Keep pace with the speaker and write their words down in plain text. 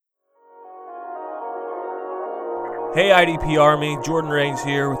Hey IDP Army, Jordan Rains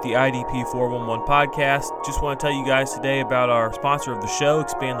here with the IDP 411 podcast. Just want to tell you guys today about our sponsor of the show,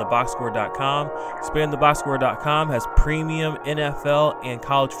 expandtheboxscore.com. Expandtheboxscore.com has premium NFL and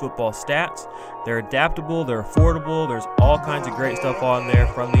college football stats. They're adaptable, they're affordable, there's all kinds of great stuff on there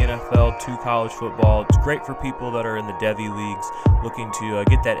from the NFL to college football. It's great for people that are in the Devy leagues looking to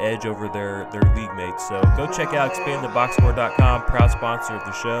get that edge over their league mates. So go check out expandtheboxscore.com, proud sponsor of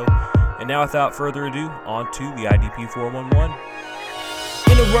the show. And now, without further ado, on to the IDP 411.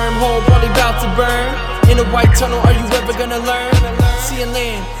 In a wormhole, probably about to burn. In a white tunnel, are you ever gonna learn? See a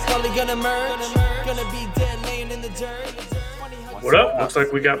land, probably gonna merge. Gonna be dead laying in the dirt. What up? Looks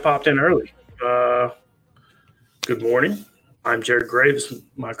like we got popped in early. Good morning. I'm Jared Gray. This is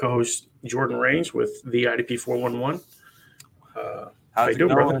my co-host Jordan Rains with the IDP 411. How you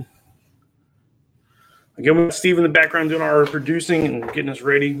doing, brother? Again, we got Steve in the background doing our producing and getting us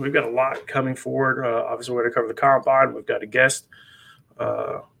ready. We've got a lot coming forward. Obviously, we're going to cover the combine. We've got a guest.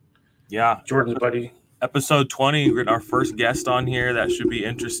 Jordan's buddy. Episode 20, we're getting our first guest on here. That should be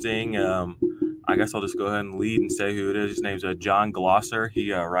interesting. I guess I'll just go ahead and lead and say who it is. His name's John Glosser.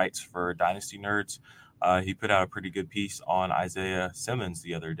 He writes for Dynasty Nerds. He put out a pretty good piece on Isaiah Simmons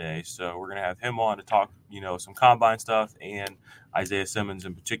the other day. So we're going to have him on to talk, some combine stuff and Isaiah Simmons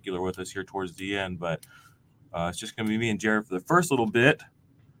in particular with us here towards the end. But it's just going to be me and Jared for the first little bit.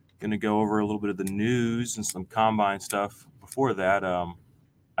 Going to go over a little bit of the news and some combine stuff. Before that,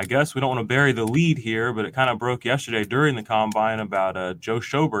 I guess we don't want to bury the lead here, but it kind of broke yesterday during the combine about Joe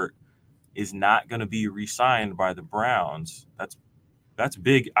Schobert is not going to be re-signed by the Browns. That's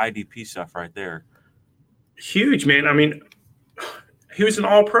big IDP stuff right there. Huge, man. I mean, he was an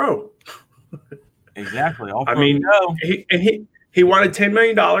all-pro. Exactly. All-pro. I mean, he wanted $10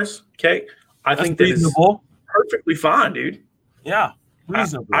 million. Okay, I think that is perfectly fine, dude. Yeah,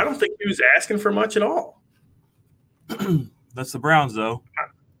 reasonable. I don't think he was asking for much at all. That's the Browns, though.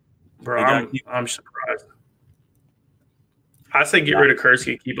 Bro, I'm surprised. I say get rid of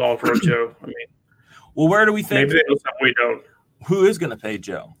Kursky, keep all-pro Joe. I mean, well, where do we think? Maybe we don't. Who is going to pay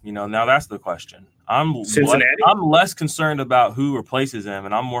Joe? Now that's the question. Cincinnati? I'm less concerned about who replaces him,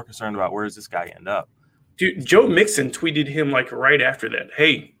 and I'm more concerned about where does this guy end up. Dude, Joe Mixon tweeted him like right after that.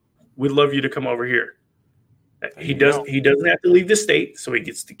 Hey, we'd love you to come over here. He doesn't have to leave the state, so he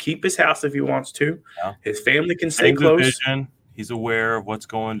gets to keep his house if he wants to. Yeah. His family can stay close. Vision. He's aware of what's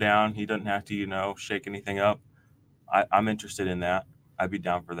going down. He doesn't have to, shake anything up. I'm interested in that. I'd be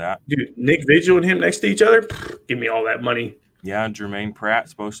down for that. Dude, Nick Vigil and him next to each other, give me all that money. Yeah, and Jermaine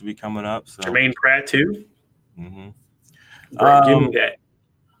Pratt's supposed to be coming up. So. Jermaine Pratt, too? Mm-hmm. Bro, give me that.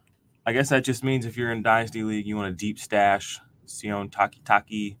 I guess that just means if you're in Dynasty League, you want a deep stash, Sion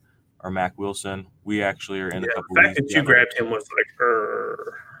Takitaki or Mac Wilson. We actually are in a couple the fact that you grabbed him was like,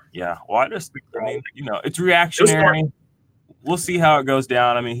 Yeah, well, it's reactionary. We'll see how it goes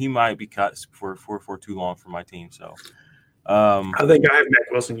down. I mean, he might be cut for too long for my team. So, I think I have Mac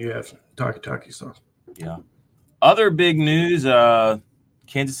Wilson. You have Takitaki. So, yeah. Other big news: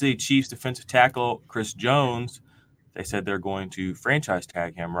 Kansas City Chiefs defensive tackle Chris Jones. They said they're going to franchise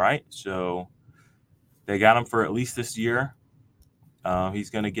tag him, right? So they got him for at least this year. He's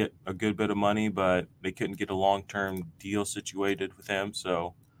going to get a good bit of money, but they couldn't get a long-term deal situated with him.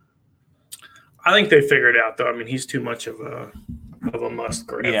 So I think they figured it out, though. I mean, he's too much of a must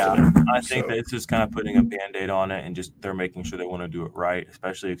grab. Yeah, I think that it's just kind of putting a Band-Aid on it, and just they're making sure they want to do it right,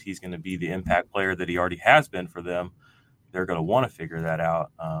 especially if he's going to be the impact player that he already has been for them. They're going to want to figure that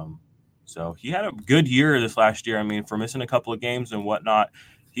out. So he had a good year this last year. I mean, for missing a couple of games and whatnot,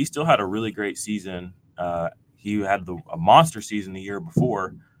 he still had a really great season. He had a monster season the year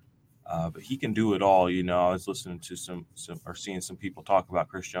before, but he can do it all. I was listening to some or seeing some people talk about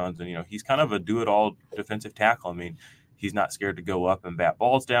Chris Jones, and he's kind of a do-it-all defensive tackle. I mean, he's not scared to go up and bat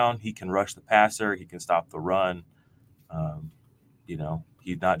balls down. He can rush the passer. He can stop the run.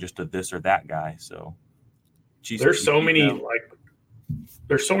 He's not just a this or that guy. So there's so many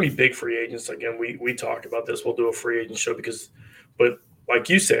there's so many big free agents. Again, we talked about this. We'll do a free agent show but like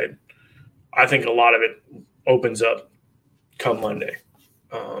you said, I think a lot of it opens up come Monday.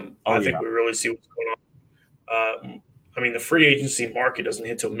 I think we really see what's going on. I mean, the free agency market doesn't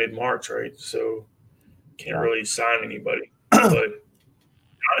hit till mid-March, right? So can't really sign anybody. But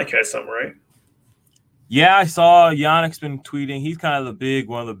Yannick has something, right? Yeah, I saw Yannick's been tweeting. He's kind of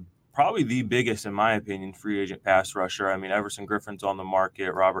probably the biggest, in my opinion, free agent pass rusher. I mean, Everson Griffin's on the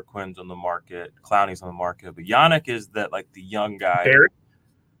market, Robert Quinn's on the market, Clowney's on the market, but Yannick is the young guy.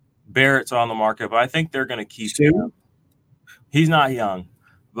 Barrett's on the market, but I think they're going to keep him. He's not young,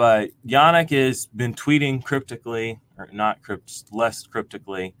 but Yannick has been tweeting cryptically, or less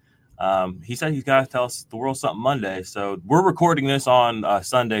cryptically, He said he's got to tell us the world something Monday. So we're recording this on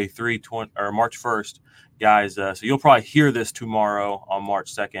Sunday, March 1st, guys. So you'll probably hear this tomorrow on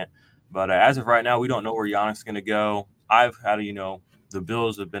March 2nd. But as of right now, we don't know where Giannis going to go. I've had, the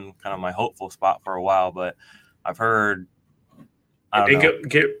Bills have been kind of my hopeful spot for a while, but I've heard get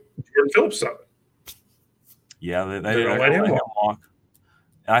Jordan Phillips up. Yeah, they didn't let him walk.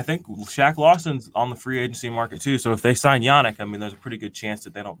 And I think Shaq Lawson's on the free agency market too. So if they sign Yannick, I mean, there's a pretty good chance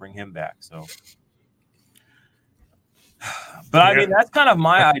that they don't bring him back. So, but I mean, that's kind of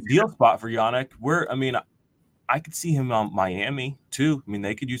my ideal spot for Yannick. I could see him on Miami too. I mean,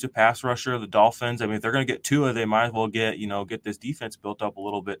 they could use a pass rusher. The Dolphins. I mean, if they're going to get Tua, they might as well get this defense built up a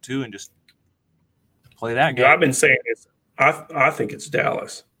little bit too, and just play that game. I've been saying this. I think it's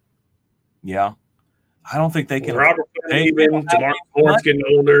Dallas. Yeah. I don't think they can. Robert DeMarcus Lawrence getting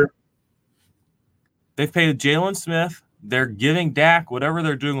older. They've paid Jalen Smith. They're giving Dak whatever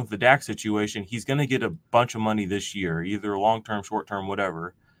they're doing with the Dak situation. He's going to get a bunch of money this year, either long term, short term,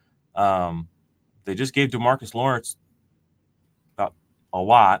 whatever. They just gave DeMarcus Lawrence about a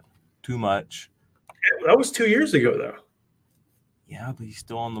lot, too much. Yeah, that was 2 years ago, though. Yeah, but he's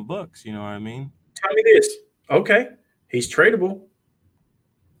still on the books. You know what I mean? Tell me this. Okay, he's tradable.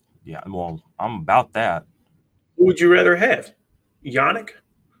 Yeah, well, I'm about that. Who would you rather have, Yannick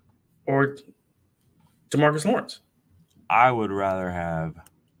or DeMarcus Lawrence? I would rather have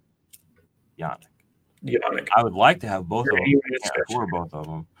Yannick. I would like to have both of them. Or both of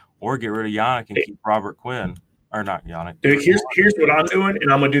them. Or get rid of Yannick and keep Robert Quinn. Or not Yannick. Dude, here's what I'm doing,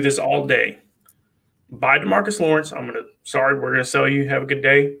 and I'm going to do this all day. Buy DeMarcus Lawrence. we're going to sell you. Have a good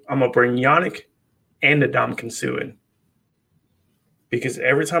day. I'm going to bring Yannick and Ndamukong Suh in. Because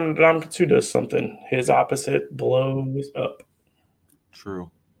every time Ndamukong Suh does something, his opposite blows up. True.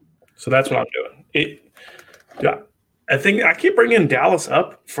 So that's what I'm doing. I think I keep bringing Dallas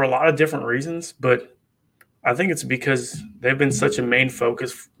up for a lot of different reasons, but I think it's because they've been such a main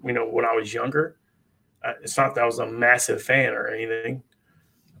focus, when I was younger. It's not that I was a massive fan or anything.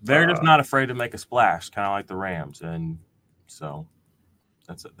 They're just not afraid to make a splash, kind of like the Rams. And so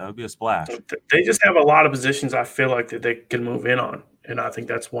that would be a splash. They just have a lot of positions I feel like that they can move in on. And I think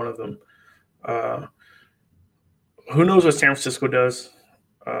that's one of them. Who knows what San Francisco does?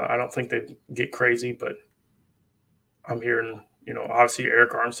 I don't think they get crazy, but I'm hearing, obviously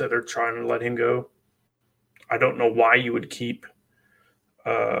Eric Armstead, they're trying to let him go. I don't know why you would keep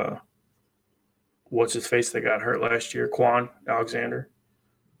what's his face that got hurt last year, Quan Alexander,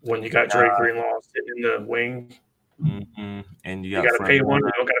 when you got Drake Greenlaw sitting in the wing. Mm-hmm. And you got to pay one,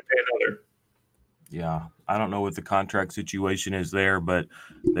 you don't got to pay another. Yeah, I don't know what the contract situation is there, but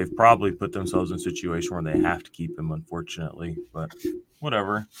they've probably put themselves in a situation where they have to keep him, unfortunately. But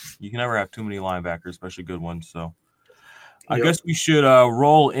whatever. You can never have too many linebackers, especially good ones. So I guess we should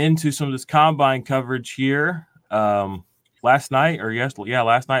roll into some of this combine coverage here. Last night in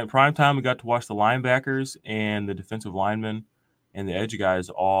primetime, we got to watch the linebackers and the defensive linemen and the edge guys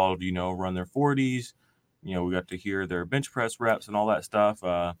all, run their 40s. We got to hear their bench press reps and all that stuff.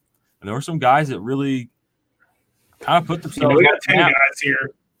 And there were some guys that really kind of put themselves. We got 10 guys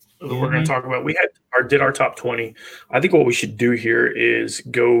here that we're going to talk about. We did our top 20. I think what we should do here is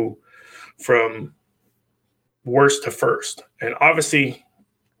go from worst to first. And obviously,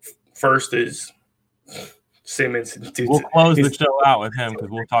 first is Simmons. We'll close the show out with him because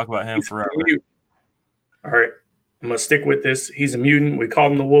we'll talk about him forever. All right. I'm going to stick with this. He's a mutant. We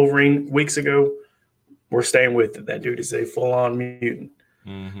called him the Wolverine weeks ago. We're staying with it. That dude is a full-on mutant.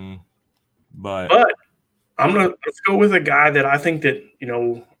 Mm-hmm. But let's go with a guy that I think that,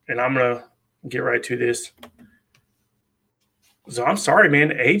 and I'm going to get right to this. So I'm sorry, man.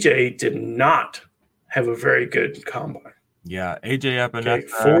 AJ did not have a very good combine. Yeah, AJ Epinesa.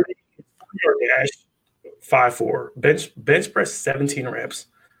 40-yard dash, 5'4". Bench press 17 reps.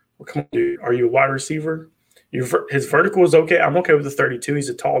 Well, come on, dude. Are you a wide receiver? His vertical is okay. I'm okay with the 32. He's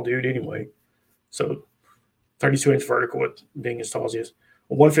a tall dude anyway. So 32-inch vertical with being as tall as he is.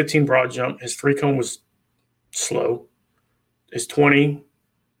 A 115 broad jump. His three-cone was slow. His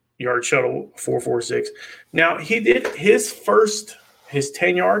 20-yard shuttle, 4.46. Now, he did his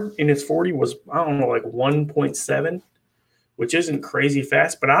 10-yard in his 40 was, I don't know, like 1.7, which isn't crazy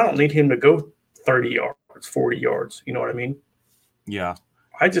fast, but I don't need him to go 30 yards, 40 yards. You know what I mean? Yeah.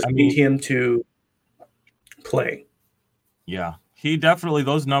 I need him to play. Yeah. He definitely,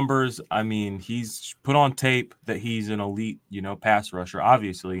 those numbers, he's put on tape that he's an elite, pass rusher,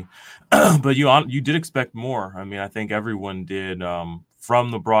 obviously. But you did expect more. I think everyone did,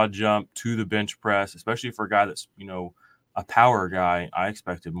 from the broad jump to the bench press, especially for a guy that's, a power guy. I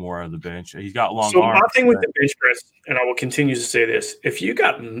expected more out of the bench. He's got long arms. So my thing with the bench press, and I will continue to say this, if you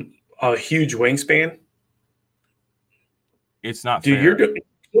got a huge wingspan. It's not Dude, fair. you're doing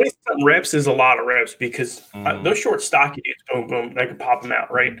 20-something reps is a lot of reps because Mhm. those short, stocky dudes, boom, boom, they can pop them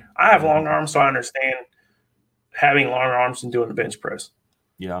out, right? I have long arms, so I understand having long arms and doing the bench press.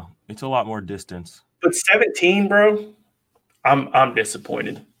 Yeah, it's a lot more distance. But 17, bro, I'm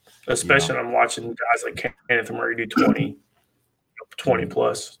disappointed, especially when I'm watching guys like Kenneth Murray do 20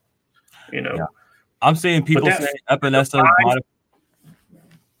 plus. You know, Yeah. I'm seeing people that's- saying Epinesa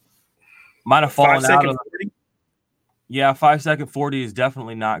might have fallen out of. 40? Yeah, 5-second 40 is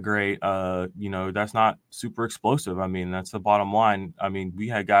definitely not great. That's not super explosive. I mean, that's the bottom line. I mean, we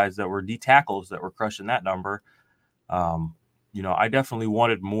had guys that were D tackles that were crushing that number. I definitely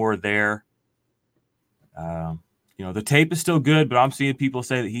wanted more there. The tape is still good, but I'm seeing people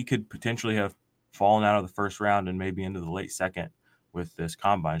say that he could potentially have fallen out of the first round and maybe into the late second with this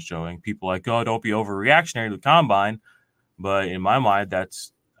combine showing. People like, oh, don't be overreactionary to the combine. But in my mind,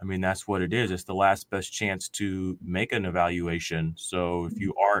 that's what it is. It's the last best chance to make an evaluation. So if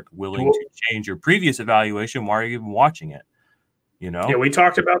you aren't willing to change your previous evaluation, why are you even watching it? Yeah, we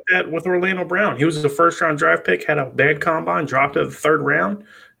talked about that with Orlando Brown. He was a first-round draft pick, had a bad combine, dropped to the third round.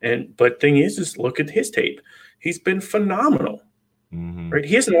 But thing is look at his tape. He's been phenomenal. Mm-hmm. Right?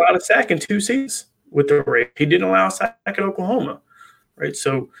 He hasn't allowed a sack in 2 seasons with the Raiders. He didn't allow a sack at Oklahoma. Right?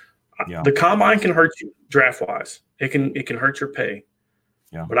 So the combine can hurt you draft-wise. It can hurt your pay.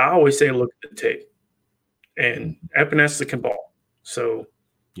 Yeah. But I always say look at the tape. And Epinesa can ball. So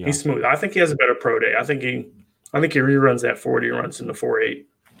he's smooth. I think he has a better pro day. I think he reruns that 40 and runs in the 4.8.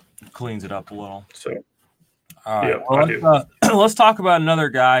 Cleans it up a little. So, all right. Well, let's talk about another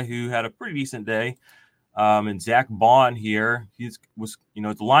guy who had a pretty decent day. And Zach Bond here. He was the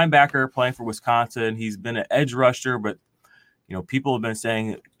linebacker playing for Wisconsin. He's been an edge rusher, but people have been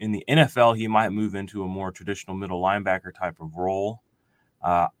saying in the NFL he might move into a more traditional middle linebacker type of role.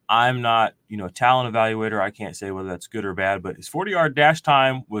 I'm not, a talent evaluator. I can't say whether that's good or bad, but his 40-yard dash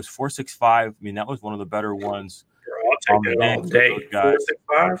time was 4.65. I mean, that was one of the better ones. I'll take it all day.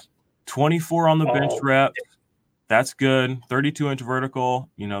 4.65? 24 on the bench reps. That's good. 32-inch vertical.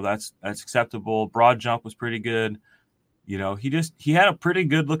 That's acceptable. Broad jump was pretty good. He had a pretty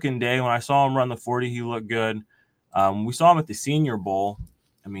good looking day. When I saw him run the 40, he looked good. We saw him at the Senior Bowl.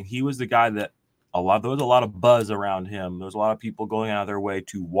 I mean, he was the guy that there was a lot of buzz around him. There was a lot of people going out of their way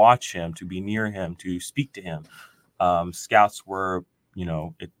to watch him, to be near him, to speak to him. Scouts were,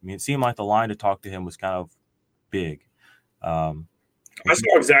 it seemed like the line to talk to him was kind of big. I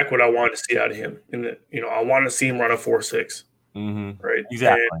saw exactly what I wanted to see out of him. I wanted to see him run a 4.6. Mm-hmm. Right?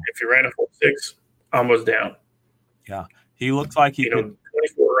 Exactly. And if he ran a 4.6, I was down. Yeah. He looks like he could. 24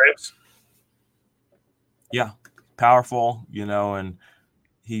 reps. Yeah. Powerful, and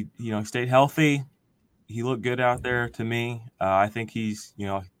he stayed healthy. He looked good out there to me. I think he's,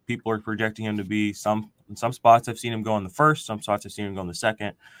 people are projecting him to be in some spots I've seen him go in the first, some spots I've seen him go in the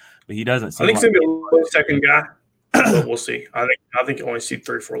second, but he doesn't seem I think he's going to be a low second guy, but we'll see. I think you only see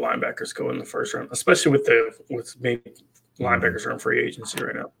 3-4 linebackers go in the first round, especially with maybe linebackers are in free agency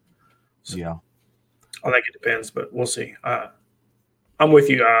right now. So yeah. I think it depends, but we'll see. I'm with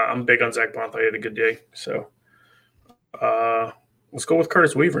you. I'm big on Zach Bond. He had a good day. So let's go with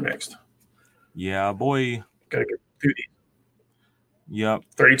Curtis Weaver next. Yeah, boy. Got to get through these. Yep.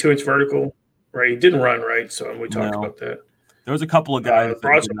 32-inch vertical. Right. He didn't run right, so we talked about that. There was a couple of guys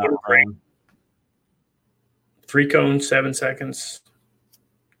that did not run. 3 cones, 7 seconds,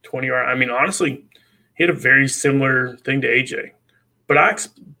 20 yard. I mean, honestly, he had a very similar thing to AJ. But I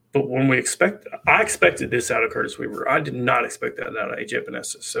expected this out of Curtis Weaver. I did not expect that out of AJ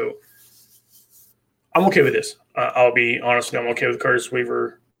Epinesa. So I'm okay with this. I'll be honest. I'm okay with Curtis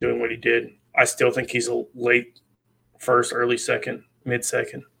Weaver doing what he did. I still think he's a late first, early second,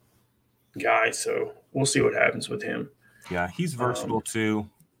 mid-second guy. So we'll see what happens with him. Yeah, he's versatile too.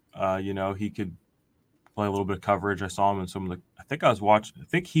 He could play a little bit of coverage. I saw him in some of the. I think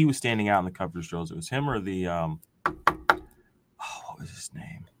he was standing out in the coverage drills. It was him or the. What was his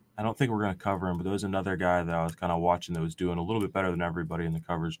name? I don't think we're going to cover him, but there was another guy that I was kind of watching that was doing a little bit better than everybody in the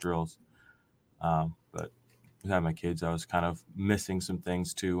coverage drills. But with having my kids, I was kind of missing some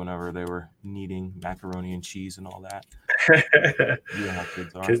things too whenever they were needing macaroni and cheese and all that. You know how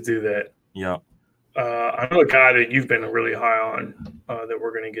kids are. Kids do that. Yeah. I know a guy that you've been really high on that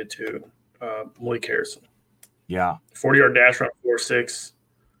we're going to get to, Malik Harrison. Yeah. 40-yard dash run, 4.6,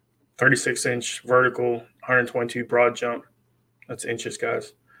 36-inch vertical, 122 broad jump. That's inches,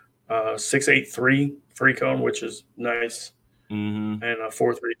 guys. 6.83 3 cone, which is nice. Mm-hmm. And a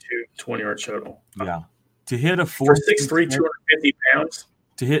 4.32 20-yard shuttle. Yeah. To hit a 4.6, 250 pounds.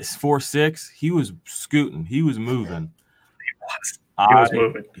 To hit 4.6, he was scooting. He was moving. He was. He was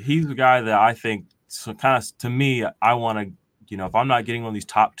moving. He's the guy that I think, so kind of to me, I want to, if I'm not getting one of these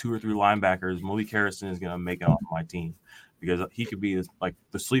top 2 or 3 linebackers, Malik Harrison is going to make it on my team because he could be like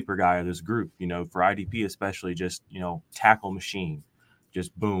the sleeper guy of this group, for IDP especially, just, tackle machine,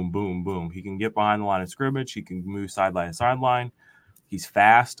 just boom, boom, boom. He can get behind the line of scrimmage. He can move sideline to sideline. He's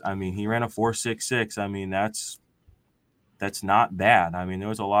fast. I mean, he ran a 4.66. I mean, that's not bad. I mean, there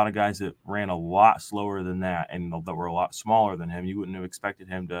was a lot of guys that ran a lot slower than that and that were a lot smaller than him. You wouldn't have expected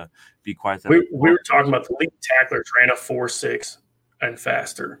him to be quite that. We were talking about the lead tacklers ran a 4.6 and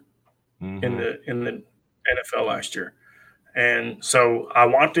faster in the NFL last year. And so I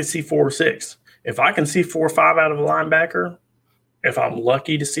want to see 4.6. If I can see 4.5 out of a linebacker, if I'm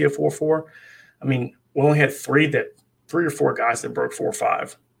lucky to see a 4.4, I mean, we only had 3 or 4 guys that broke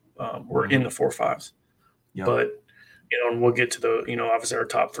 4.5 were in the 4.5s. Yep. But and we'll get to the, obviously our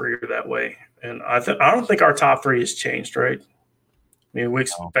top 3 are that way. And I don't think our top 3 has changed, right? I mean, we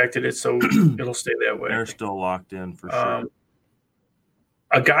expected it, so it'll stay that way. They're still locked in for sure.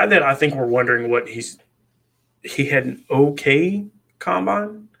 A guy that I think we're wondering what he had an okay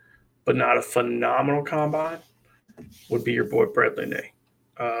combine, but not a phenomenal combine, would be your boy Bradley Nay.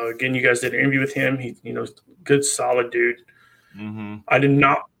 Again, you guys did an interview with him. He, good, solid dude. Mm-hmm. I did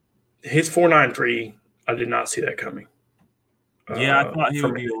not – his 4.93, I did not see that coming. Yeah, I thought he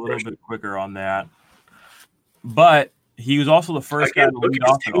would be a little bit quicker on that. But he was also the first guy to lead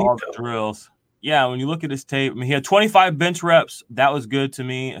off in all the drills. Yeah, when you look at his tape, I mean, he had 25 bench reps. That was good to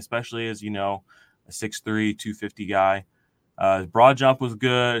me, especially as, a 6'3", 250 guy. His broad jump was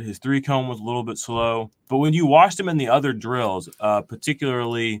good. His 3-cone was a little bit slow. But when you watched him in the other drills,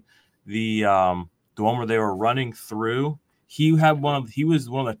 particularly the one where they were running through, he was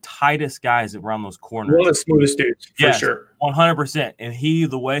one of the tightest guys around those corners. One of the smoothest dudes, for sure. 100%. And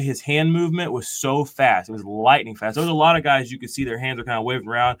the way his hand movement was so fast. It was lightning fast. There was a lot of guys you could see their hands were kind of waving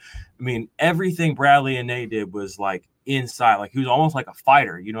around. I mean, everything Bradley and Nate did was like inside. Like he was almost like a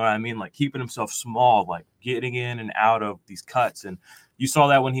fighter. You know what I mean? Like keeping himself small, like getting in and out of these cuts. And you saw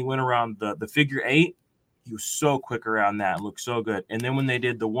that when he went around the figure 8. He was so quick around that and looked so good. And then when they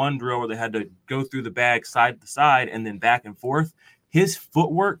did the one drill where they had to go through the bag side to side and then back and forth, his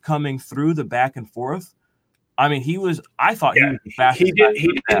footwork coming through the back and forth, I mean, I thought he was the fastest. He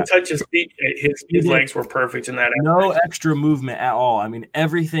didn't touch his feet. His legs were perfect in that. No extra movement at all. I mean,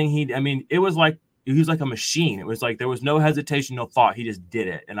 everything it was like he was like a machine. It was like there was no hesitation, no thought. He just did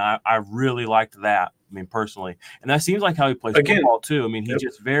it. And I really liked that, I mean, personally. And that seems like how he plays football too. I mean, he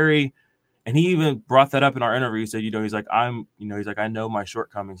just very – and he even brought that up in our interview. He said, he's like, I know my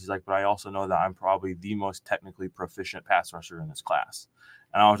shortcomings. He's like, but I also know that I'm probably the most technically proficient pass rusher in this class.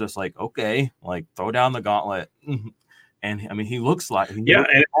 And I was just like, okay, like throw down the gauntlet. And I mean, he looks like and that's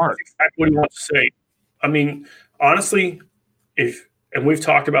exactly what he wants to say. I mean, honestly, and we've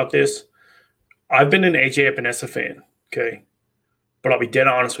talked about this, I've been an AJ Epinesa fan, okay? But I'll be dead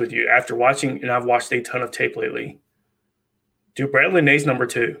honest with you. After watching, and I've watched a ton of tape lately, dude, Bradley Nay's number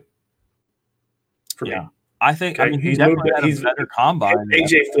 2. For me. I think he's definitely had a better combine.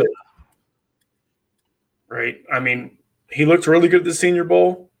 AJ Flip. Right? I mean, he looked really good at the Senior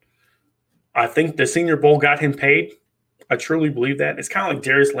Bowl. I think the Senior Bowl got him paid. I truly believe that. It's kind of like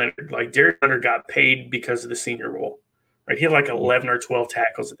Darius Leonard. Like Darius Leonard got paid because of the Senior Bowl. Right? He had like 11 or 12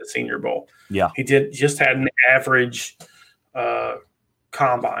 tackles at the Senior Bowl. Yeah. He just had an average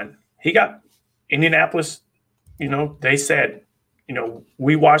combine. He got Indianapolis, they said,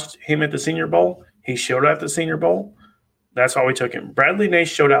 we watched him at the Senior Bowl. He showed out at the Senior Bowl. That's why we took him. Bradley Nay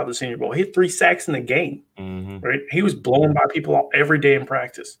showed out at the Senior Bowl. He had 3 sacks in the game. Mm-hmm. Right? He was blown by people every day in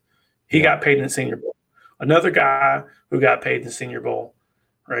practice. He got paid in the Senior Bowl. Another guy who got paid in the Senior Bowl,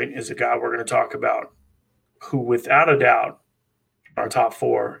 right, is a guy we're going to talk about who, without a doubt, our top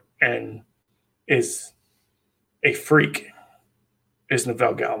 4 and is a freak is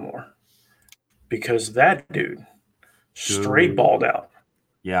Neville Gallimore. Because that dude straight balled out.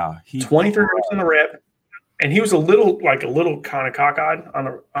 Yeah, 23 reps on the rep, and he was a little kind of cockeyed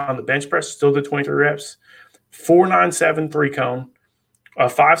on the bench press. Still did 23 reps, 4.97 3-cone, a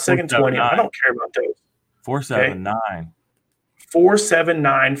 5-second 20. I don't care about those. 4.79,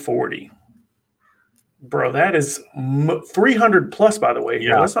 4.79 40. Bro, that is 300 plus. By the way,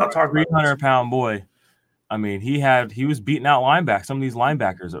 let's not talk about 300-pound boy. I mean, he was beating out linebackers. Some of these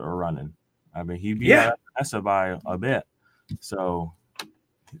linebackers that were running. I mean, he beat Essa by a bit. So.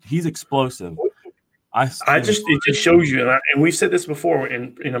 He's explosive. It just shows you, and we've said this before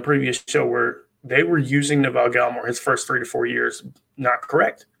in a previous show where they were using Neville Gallimore his first 3 to 4 years not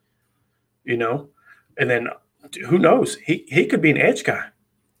correct, and then who knows? He could be an edge guy.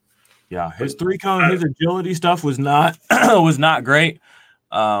 Yeah, his 3-cone, his agility stuff was not great.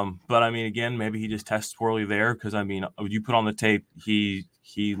 But I mean, again, maybe he just tests poorly there because I mean, you put on the tape, he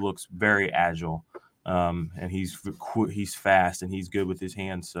looks very agile, and he's fast and he's good with his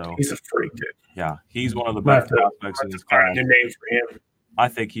hands. So he's a freak, dude. Yeah, he's one of the best prospects in this class. New name for him. I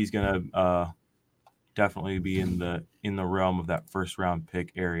think he's gonna definitely be in the realm of that first round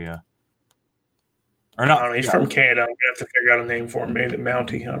pick area. Or not? I don't know, he's from Canada. I'm gonna have to figure out a name for him. Maybe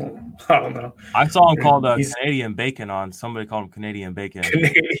Mountie. I don't know. I saw him called Canadian Bacon on. Somebody called him Canadian Bacon.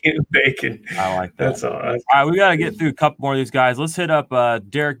 Canadian Bacon. I like that. That's all. All right, we got to get through a couple more of these guys. Let's hit up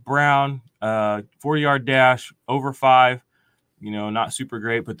Derek Brown, 40-yard dash, over 5. Not super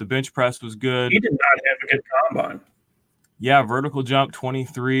great, but the bench press was good. He did not have a good combine. Yeah, vertical jump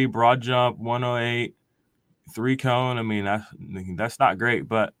 23, broad jump 108, 3-cone. I mean, that's not great,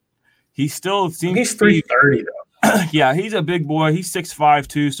 but he still seems. He's 330 though. Yeah, he's a big boy. He's 6'5"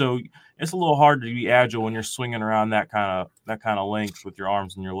 too, so it's a little hard to be agile when you're swinging around that kind of length with your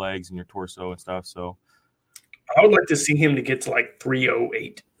arms and your legs and your torso and stuff. So I would like to see him to get to like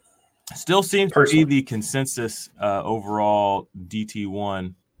 308. Still seems to be the consensus overall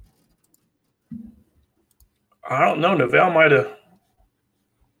DT1. I don't know. Neville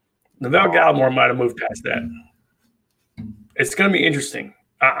Gallimore might have moved past that. It's going to be interesting.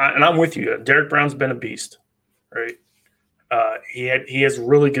 And I'm with you. Derek Brown's been a beast, right? He has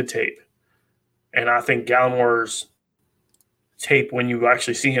really good tape. And I think Gallimore's tape, when you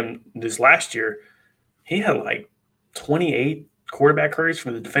actually see him this last year, he had like 28 quarterback hurries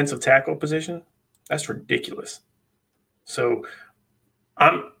from the defensive tackle position. That's ridiculous. So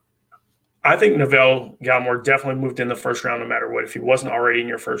I think Neville Gallimore definitely moved in the first round no matter what. If he wasn't already in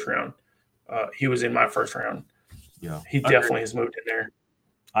your first round, he was in my first round. Yeah, he definitely has moved in there.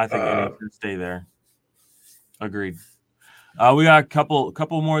 I think he needs to stay there. Agreed. We got a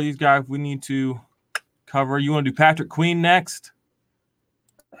couple more of these guys we need to cover. You want to do Patrick Queen next?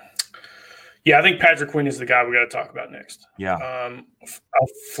 Yeah, I think Patrick Queen is the guy we got to talk about next. Yeah. A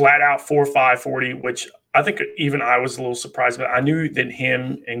flat out 4.5 40, which I think even I was a little surprised, but I knew that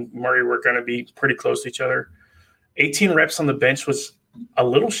him and Murray were going to be pretty close to each other. 18 reps on the bench was a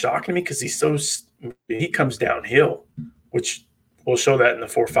little shocking to me because he comes downhill, which we'll show that in the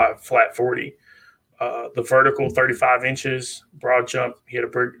 4.5 flat 40. The vertical 35 inches, broad jump. He had a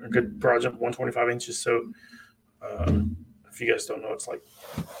good broad jump, 125 inches. So if you guys don't know, it's like,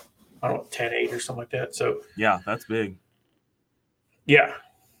 I don't know, 10.8 or something like that. So yeah, that's big. Yeah.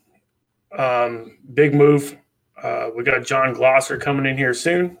 Big move. We got John Glosser coming in here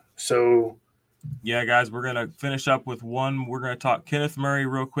soon. So yeah, guys, we're going to finish up with one. We're going to talk Kenneth Murray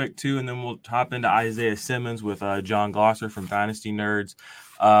real quick, too, and then we'll hop into Isaiah Simmons with John Glosser from Dynasty Nerds.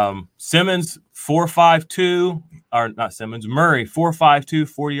 Simmons, 4.52, or not Simmons, Murray,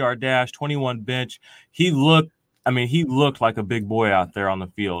 4.52, 40-yard dash, 21 bench. He looked like a big boy out there on the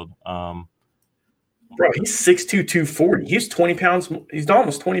field. Bro, he's 6'2", 240. He's 20 pounds. He's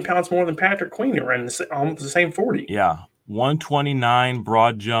almost 20 pounds more than Patrick Queen and ran almost the same 40. Yeah, 129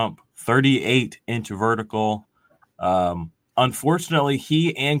 broad jump, 38-inch vertical. Unfortunately,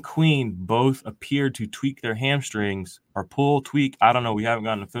 he and Queen both appeared to tweak their hamstrings or tweak. I don't know. We haven't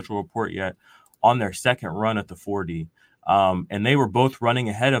gotten an official report yet on their second run at the 40. And they were both running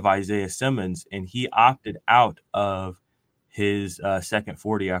ahead of Isaiah Simmons, and he opted out of his second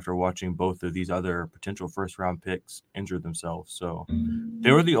 40 after watching both of these other potential first-round picks injure themselves. So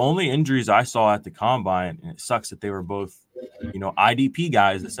they were the only injuries I saw at the combine, and it sucks that they were both, IDP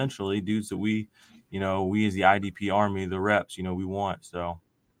guys, essentially, dudes that we as the IDP army, the reps, we want. So,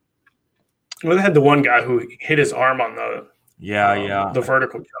 well, they had the one guy who hit his arm on the the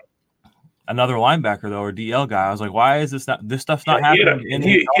vertical jump. Another linebacker though, or DL guy. I was like, why is this stuff's not happening?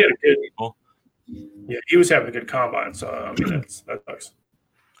 He had a good people. Yeah, he was having a good combine. So I mean, that sucks.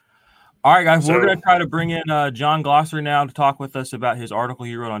 All right, guys, we're going to try to bring in John Glosser now to talk with us about his article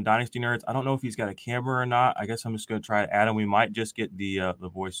he wrote on Dynasty Nerds. I don't know if he's got a camera or not. I guess I'm just going to try to add him. We might just get the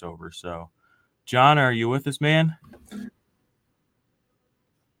voiceover. So, John, are you with us, man?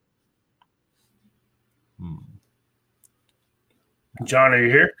 John, are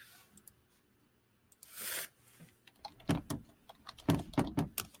you here?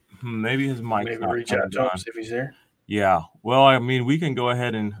 Maybe his mic. Maybe reach out to him, see if he's there. Yeah. Well, I mean, we can go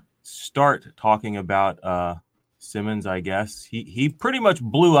ahead and start talking about Simmons, I guess. He pretty much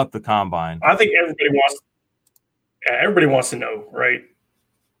blew up the combine. I think everybody wants to know, right?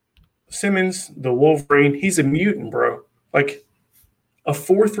 Simmons, the Wolverine, he's a mutant, bro. Like a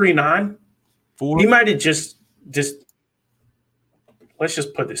 4.39. He might have just let's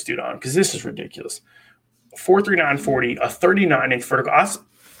just put this dude on because this is ridiculous. 4.39 40, a 39-inch vertical.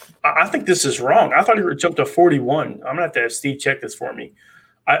 I think this is wrong. I thought he jumped to 41. I'm gonna have to have Steve check this for me.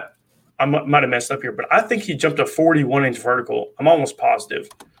 I might have messed up here, but I think he jumped a 41-inch vertical. I'm almost positive.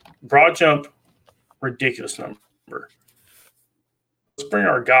 Broad jump, ridiculous number. Let's bring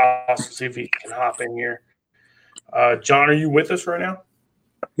our guys to see if he can hop in here. John, are you with us right now?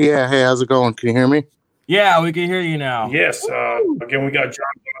 Yeah. Hey, how's it going? Can you hear me? Yeah, we can hear you now. Yes. Again, we got John.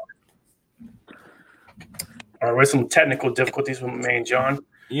 All right, with some technical difficulties with my man John.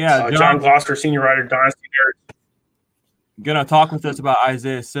 Yeah, John Gloucester, senior writer, Dynasty Nerds. Gonna talk with us about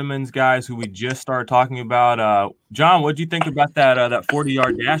Isaiah Simmons, guys, who we just started talking about. John, what do you think about that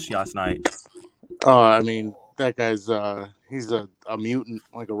 40-yard dash last night? I mean, that guy's he's a mutant,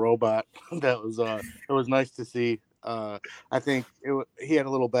 like a robot. It was nice to see. I think he had a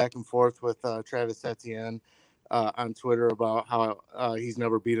little back and forth with Travis Etienne on Twitter about how he's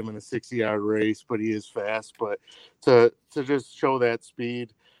never beat him in a 60-yard race, but he is fast. But to just show that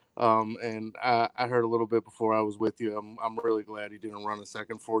speed, and I heard a little bit before I was with you. I'm really glad he didn't run a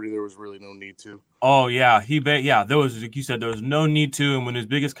second 40. There was really no need to. Oh yeah, there was, like you said, there was no need to. And when his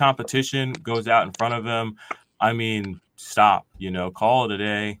biggest competition goes out in front of him, I mean, stop. Call it a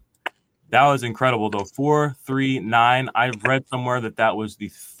day. That was incredible, though. 4.39. I've read somewhere that was the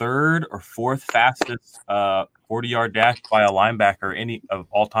third or fourth fastest 40-yard dash by a linebacker any of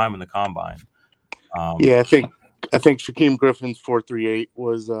all time in the combine. Yeah, I think Shaquem Griffin's 4.38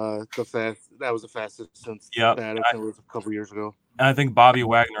 was that was the fastest since that. I think it was a couple years ago. And I think Bobby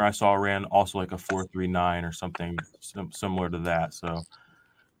Wagner I saw ran also like a 4.39 or something similar to that. So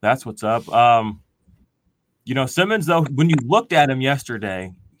that's what's up. Simmons, though, when you looked at him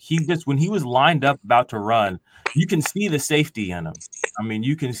yesterday, when he was lined up about to run, you can see the safety in him. I mean,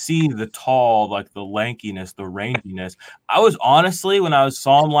 you can see the tall, like the lankiness, the ranginess. I was honestly, when I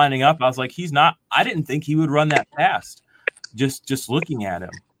saw him lining up, I was like, I didn't think he would run that fast. Just looking at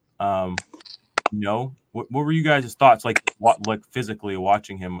him. What were you guys' thoughts, like physically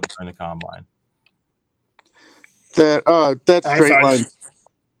watching him in the combine? That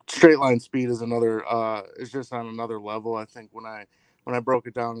straight line speed is is just on another level. I think when I broke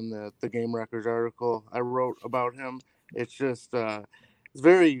it down in the Game Records article I wrote about him, it's just it's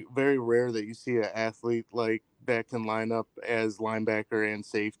very, very rare that you see an athlete like that can line up as linebacker and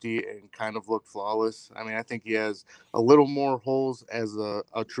safety and kind of look flawless. I mean, I think he has a little more holes as a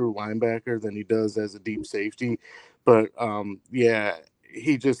true linebacker than he does as a deep safety. But, yeah,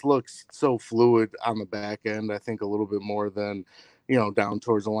 he just looks so fluid on the back end, I think a little bit more than, down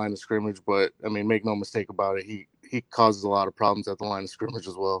towards the line of scrimmage. But, I mean, make no mistake about it, he causes a lot of problems at the line of scrimmage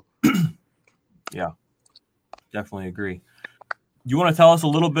as well. Yeah, definitely agree. You want to tell us a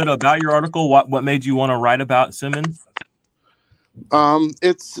little bit about your article? What made you want to write about Simmons?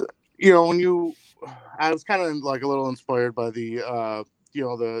 It's I was kind of like a little inspired by the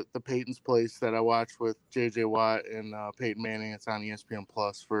Peyton's Place that I watched with J.J. Watt and Peyton Manning. It's on ESPN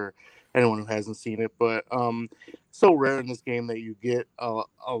Plus for anyone who hasn't seen it. But so rare in this game that you get a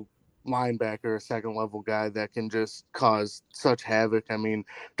linebacker, a second level guy that can just cause such havoc. I mean,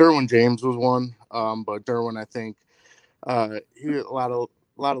 Derwin James was one, but Derwin, I think, he had a lot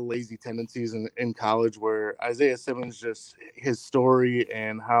of lazy tendencies in college, where Isaiah Simmons, just his story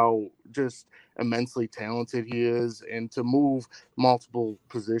and how just immensely talented he is, and to move multiple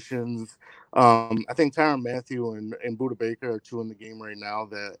positions. I think Tyrann Mathieu and Budda Baker are two in the game right now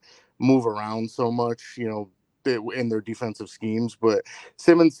that move around so much, in their defensive schemes. But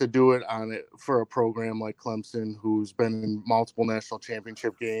Simmons to do it for a program like Clemson, who's been in multiple national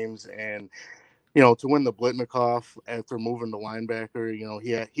championship games, and to win the Blitnikoff after moving to linebacker,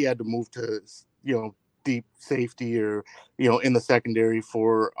 he had to move to, deep safety or, in the secondary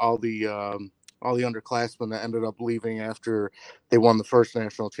for all the underclassmen that ended up leaving after they won the first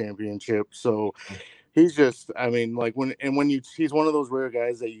national championship. So he's just, I mean, like he's one of those rare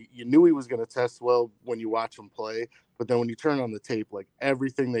guys that you knew he was going to test well when you watch him play, but then when you turn on the tape, like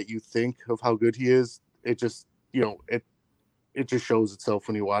everything that you think of how good he is, it just, it just shows itself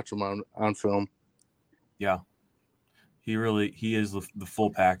when you watch him on film. Yeah, he is the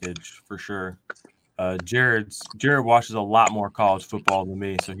full package for sure. Jared watches a lot more college football than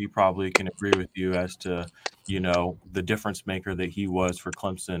me, so he probably can agree with you as to, the difference maker that he was for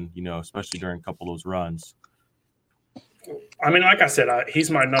Clemson, especially during a couple of those runs. I mean, like I said, he's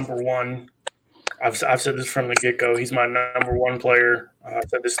my number one. I've said this from the get-go. He's my number one player. I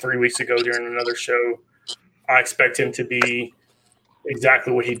said this 3 weeks ago during another show. I expect him to be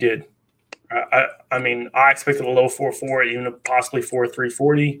exactly what he did. I mean, I expected a low 4.4, even possibly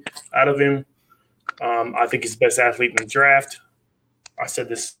 4.340 out of him. I think he's the best athlete in the draft. I said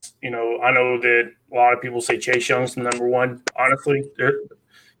this, I know that a lot of people say Chase Young's the number one. Honestly,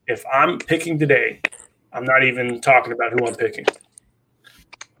 if I'm picking today, I'm not even talking about who I'm picking.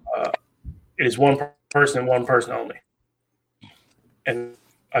 It is one person and one person only. And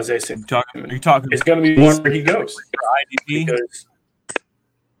as I said, Are you talking it's going to be one where he goes. IDP?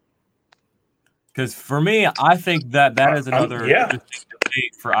 Because for me, I think that is another interesting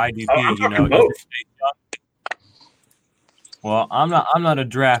debate for IDP. Well, I'm not a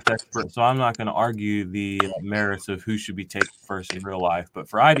draft expert, so I'm not going to argue the merits of who should be taken first in real life. But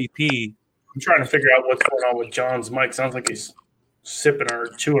for IDP, I'm trying to figure out what's going on with John's mic. Sounds like he's sipping or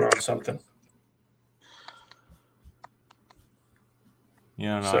chewing on something.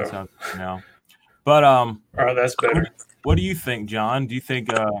 Yeah, no, it sounds good now. But that's better. What do you think, John? Do you think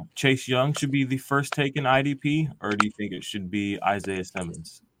Chase Young should be the first taken IDP, or do you think it should be Isaiah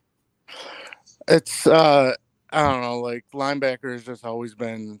Simmons? It's I don't know, like linebacker has just always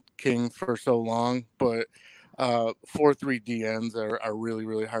been king for so long, but 4-3 DNs are really,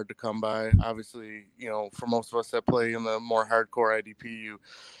 really hard to come by. Obviously, for most of us that play in the more hardcore IDP,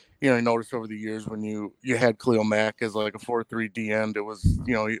 you notice over the years when you had Khalil Mack as like a 4-3 D end, it was,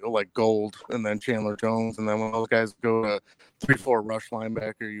 like gold, and then Chandler Jones. And then when those guys go to 3-4 rush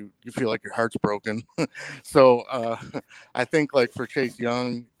linebacker, you feel like your heart's broken. So I think like for Chase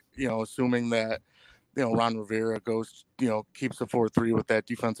Young, assuming that, Ron Rivera goes, keeps the 4-3 with that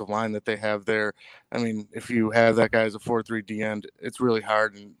defensive line that they have there. I mean, if you have that guy as a 4-3 D end, it's really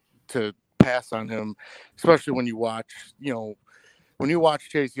hard to pass on him, especially when you watch, when you watch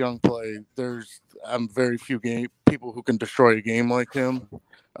Chase Young play, there's very few people who can destroy a game like him.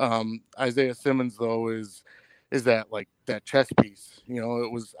 Isaiah Simmons, though, is that like that chess piece.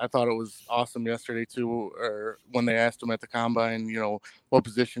 I thought it was awesome yesterday too, or when they asked him at the combine, what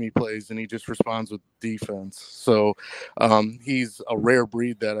position he plays, and he just responds with defense. So he's a rare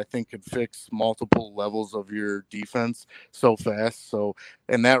breed that I think could fix multiple levels of your defense so fast. So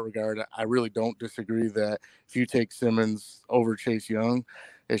in that regard, I really don't disagree that if you take Simmons over Chase Young,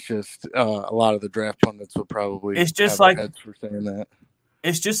 it's just a lot of the draft pundits would probably have heads for saying that.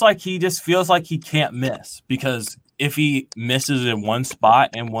 It's just like he just feels like he can't miss, because if he misses in one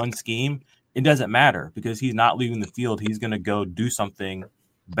spot and one scheme, it doesn't matter because he's not leaving the field. He's going to go do something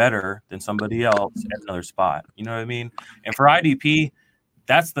better than somebody else at another spot. You know what I mean? And for IDP,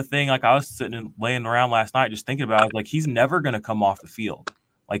 that's the thing. Like I was sitting and laying around last night just thinking about it. Like he's never going to come off the field.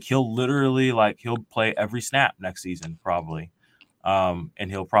 Like he'll literally he'll play every snap next season probably.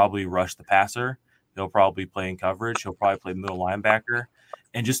 And he'll probably rush the passer. He'll probably play in coverage. He'll probably play middle linebacker.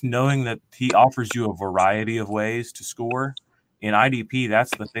 And just knowing that he offers you a variety of ways to score in IDP, that's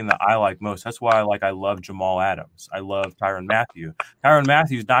the thing that I like most. That's why I love Jamal Adams. I love Tyrann Mathieu. Tyrann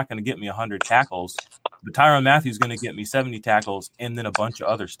Mathieu's not going to get me 100 tackles, but Tyrann Mathieu's going to get me 70 tackles and then a bunch of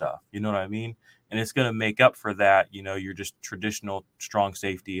other stuff. You know what I mean? And it's going to make up for that. You're just traditional strong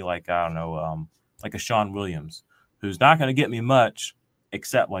safety, like a Sean Williams, who's not going to get me much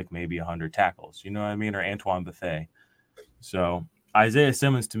except like maybe 100 tackles. You know what I mean? Or Antoine Bethea. So Isaiah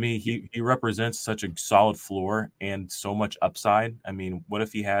Simmons, to me, he represents such a solid floor and so much upside. I mean, what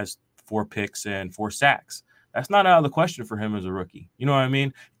if he has 4 picks and 4 sacks? That's not out of the question for him as a rookie. You know what I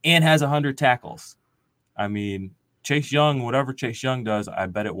mean? And has 100 tackles. I mean, Chase Young, whatever Chase Young does, I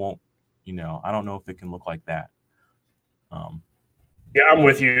bet it won't, I don't know if it can look like that. Yeah, I'm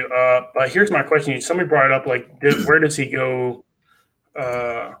with you. But here's my question. Somebody brought it up, where does he go?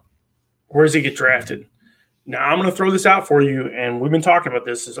 Where does he get drafted? Now, I'm going to throw this out for you, and we've been talking about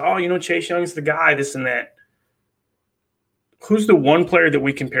this. Chase Young's the guy, this and that. Who's the one player that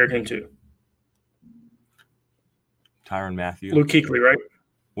we compared him to? Tyrann Mathieu. Luke Kuechly, right?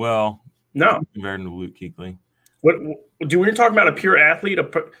 Well, no. Compared to Luke Kuechly. When you're talking about a pure athlete,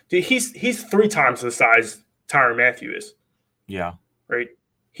 he's 3 times the size Tyrann Mathieu is. Yeah. Right?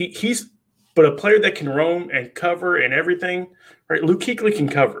 He's but a player that can roam and cover and everything, right? Luke Kuechly can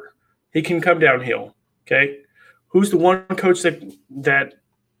cover. He can come downhill. Okay, who's the one coach that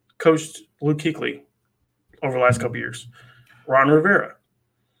coached Luke Kuechly over the last couple of years? Ron Rivera.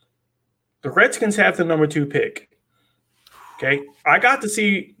 The Redskins have the number 2 pick. Okay, I got to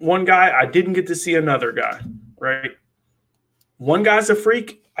see one guy. I didn't get to see another guy, right? One guy's a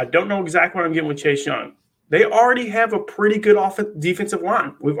freak. I don't know exactly what I'm getting with Chase Young. They already have a pretty good defensive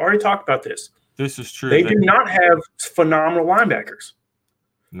line. We've already talked about this. This is true. They do not have phenomenal linebackers.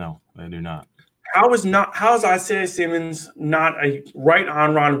 No, they do not. How is Isaiah Simmons not right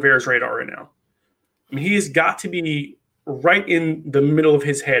on Ron Rivera's radar right now? I mean, he has got to be right in the middle of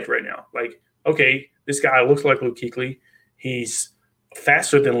his head right now. Like, okay, this guy looks like Luke Kuechly. He's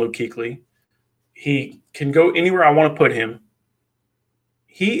faster than Luke Kuechly. He can go anywhere I want to put him.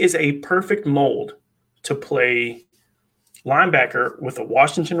 He is a perfect mold to play linebacker with the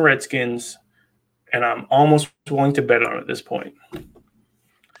Washington Redskins, and I'm almost willing to bet on it at this point.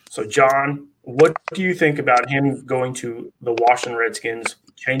 So, John, what do you think about him going to the Washington Redskins,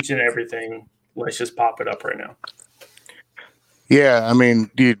 changing everything? Let's just pop it up right now. Yeah, I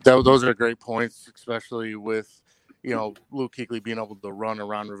mean, dude, those are great points, especially with, Luke Kuechly being able to run a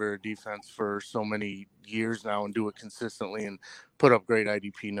Ron Rivera defense for so many years now and do it consistently and put up great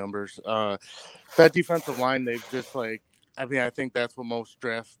IDP numbers. That defensive line, they've just I think that's what most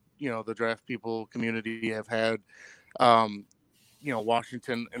the draft people community have had.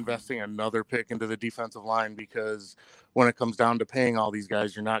 Washington investing another pick into the defensive line because when it comes down to paying all these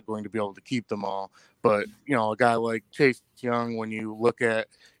guys, you're not going to be able to keep them all. But, a guy like Chase Young, when you look at,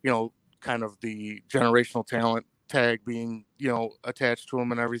 kind of the generational talent tag being, attached to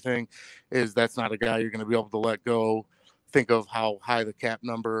him and everything, that's not a guy you're going to be able to let go. Think of how high the cap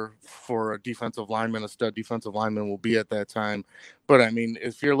number for a stud defensive lineman will be at that time. But, I mean,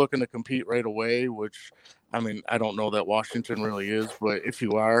 if you're looking to compete right away, which – I don't know that Washington really is, but if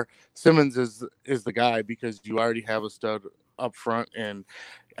you are, Simmons is the guy because you already have a stud up front, and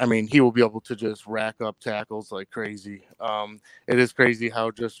he will be able to just rack up tackles like crazy. It is crazy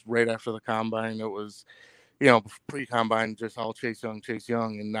how just right after the combine, it was, pre-combine, just all Chase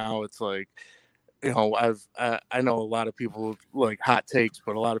Young, and now it's like, I know a lot of people like hot takes,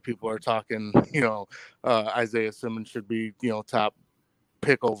 but a lot of people are talking, Isaiah Simmons should be, top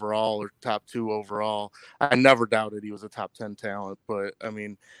pick overall or top 2 overall. I never doubted he was a top 10 talent, but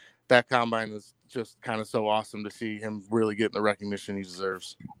that combine is just kind of so awesome to see him really getting the recognition he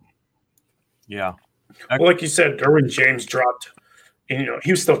deserves. Yeah. Well, like you said, Derwin James dropped, and,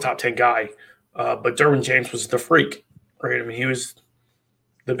 he was still a top 10 guy, but Derwin James was the freak, right? He was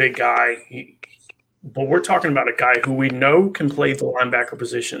the big guy. But we're talking about a guy who we know can play the linebacker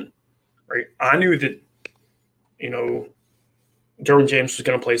position, right? I knew that, Derwin James was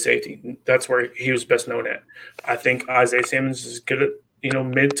going to play safety. That's where he was best known at. I think Isaiah Simmons is good at,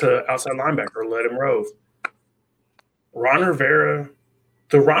 mid to outside linebacker. Let him rove. Ron Rivera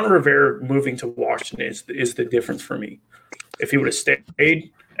moving to Washington is the difference for me. If he would have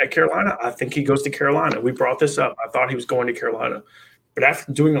stayed at Carolina, I think he goes to Carolina. We brought this up. I thought he was going to Carolina. But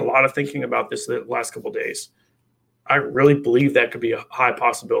after doing a lot of thinking about this the last couple of days, I really believe that could be a high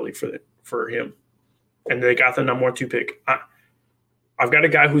possibility for him. And they got the number 1, 2 pick. I've got a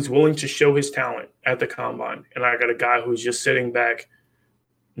guy who's willing to show his talent at the combine, and I got a guy who's just sitting back,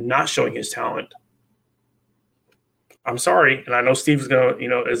 not showing his talent. I'm sorry, and I know Steve's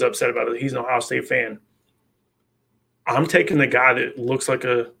is upset about it. He's an Ohio State fan. I'm taking the guy that looks like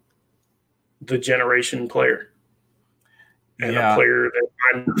the generation player, and a player that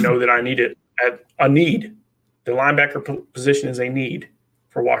I know that I need it at a need. The linebacker position is a need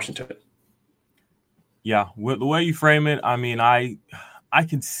for Washington. Yeah, the way you frame it, I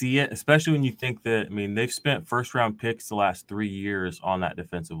can see it, especially when you think that, they've spent first-round picks the last 3 years on that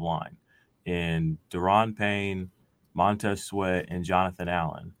defensive line in Daron Payne, Montez Sweat, and Jonathan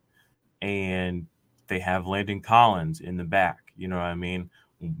Allen. And they have Landon Collins in the back. You know what I mean?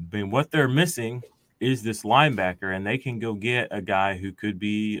 What they're missing is this linebacker, and they can go get a guy who could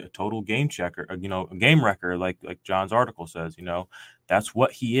be a total game checker, a game wrecker, like John's article says. That's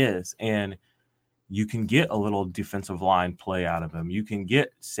what he is. And you can get a little defensive line play out of him. You can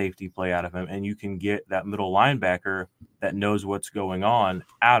get safety play out of him, and you can get that middle linebacker that knows what's going on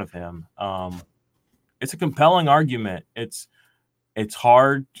out of him. It's a compelling argument. It's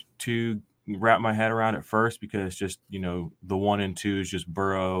hard to wrap my head around at first because it's just, the 1 and 2 is just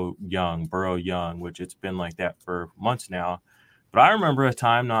Burrow Young, which it's been like that for months now. But I remember a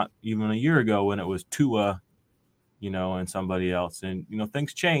time not even a year ago when it was Tua, and somebody else. And,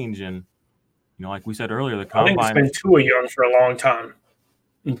 things change, and like we said earlier, the combine. I think it's been Tua Young for a long time.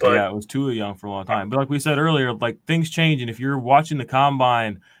 But yeah, it was Tua Young for a long time. But like we said earlier, things change, and if you're watching the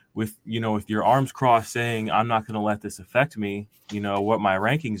combine with your arms crossed, saying I'm not going to let this affect me, what my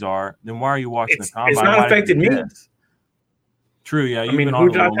rankings are, then why are you watching the combine? It's not affected me. True, yeah, you've been on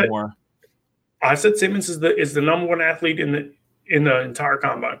a little more. I said Simmons is the number 1 athlete in the entire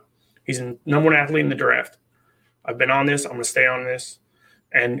combine. He's the number 1 athlete in the draft. I've been on this. I'm going to stay on this.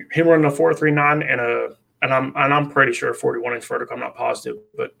 And him running a 4.39 and I'm pretty sure a 41-inch vertical. I'm not positive,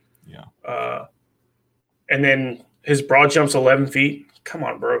 but yeah. And then his broad jump's 11 feet. Come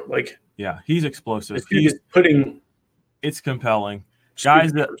on, bro. He's explosive. It's compelling,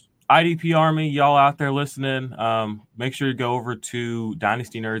 guys. The IDP Army, y'all out there listening, make sure to go over to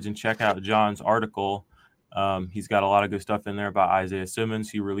Dynasty Nerds and check out John's article. He's got a lot of good stuff in there about Isaiah Simmons.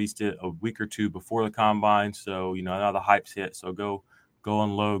 He released it a week or two before the combine, so now the hype's hit. So go go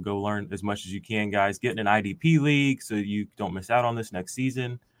unload, go learn as much as you can, guys. Get in an IDP league so you don't miss out on this next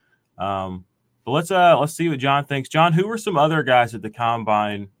season. But let's see what John thinks. John, who were some other guys at the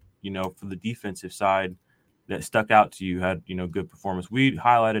combine, for the defensive side that stuck out to you, had, good performance? We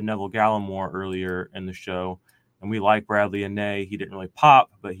highlighted Neville Gallimore earlier in the show, and we like Bradley Ane. He didn't really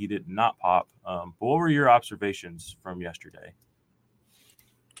pop, but he did not pop. But what were your observations from yesterday?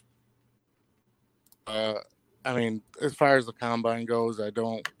 I mean, as far as the combine goes, I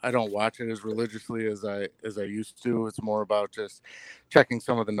don't watch it as religiously as I used to. It's more about just checking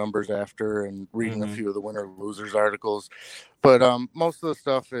some of the numbers after and reading a few of the winner losers articles. But most of the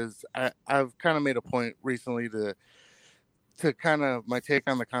stuff is I've kind of made a point recently to kind of, my take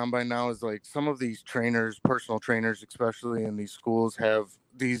on the combine now is like some of these trainers, personal trainers, especially in these schools, have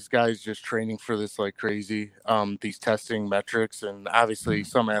these guys just training for this like crazy, these testing metrics. And obviously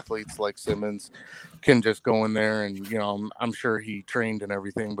some athletes like Simmons can just go in there and, I'm sure he trained and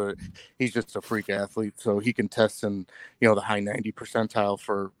everything, but he's just a freak athlete. So he can test in, the high 90 percentile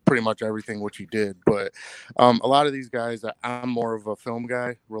for pretty much everything, which he did. But a lot of these guys, I'm more of a film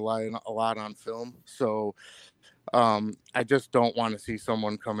guy, relying a lot on film. So I just don't want to see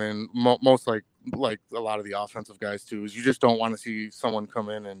someone come in, most like a lot of the offensive guys too, is you just don't want to see someone come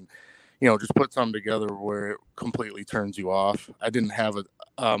in and, just put something together where it completely turns you off. I didn't have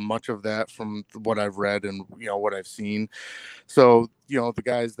much of that from what I've read and, what I've seen. So, the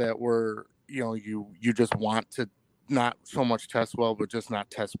guys that were, you just want to not so much test well, but just not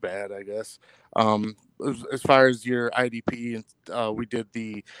test bad, I guess. As far as your IDP, we did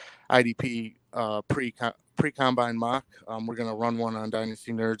the IDP pre-combine mock. We're going to run one on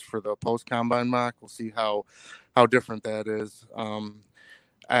Dynasty Nerds for the post-combine mock. We'll see how different that is.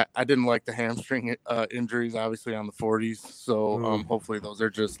 I didn't like the hamstring injuries, obviously, on the 40s. So hopefully those are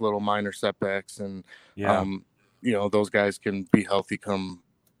just little minor setbacks. And, those guys can be healthy come,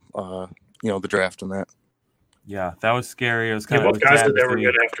 the draft and that. Yeah, that was scary. It was kind of both guys that they were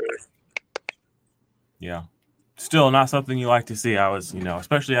good after it. Yeah. Still not something you like to see. I was,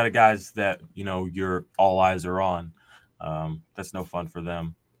 especially out of guys that, your all eyes are on. That's no fun for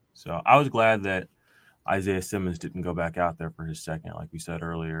them. So I was glad that Isaiah Simmons didn't go back out there for his second, like we said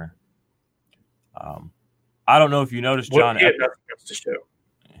earlier. I don't know if you noticed, John. Nothing else to show.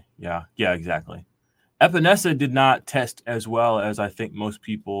 Yeah, exactly. Epinesa did not test as well as I think most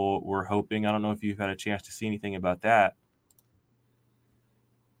people were hoping. I don't know if you've had a chance to see anything about that.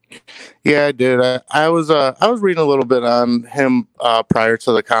 Yeah, I did. I was reading a little bit on him prior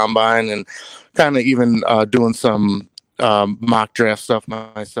to the combine, and kind of even doing some mock draft stuff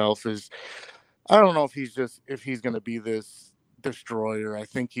myself. I don't know if he's going to be this destroyer. I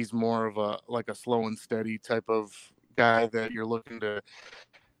think he's more of a slow and steady type of guy that you're looking to,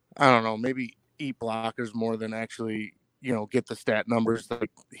 I don't know, maybe eat blockers more than actually, get the stat numbers that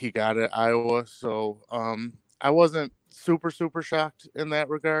he got at Iowa. So I wasn't super shocked in that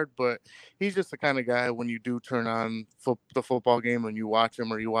regard, but he's just the kind of guy, when you do turn on the football game and you watch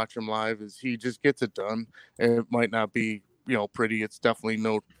him live, is he just gets it done. And it might not be, pretty. It's definitely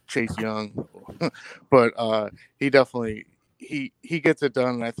no Chase Young, but he definitely he gets it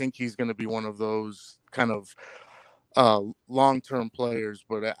done. And I think he's going to be one of those kind of long-term players,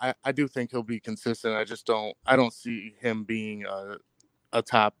 but I do think he'll be consistent. I don't see him being a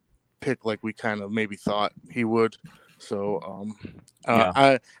top pick like we kind of maybe thought he would. So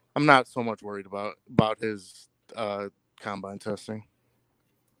I'm not so much worried about his combine testing.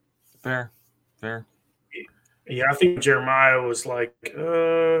 Fair. Yeah, I think Jeremiah was like,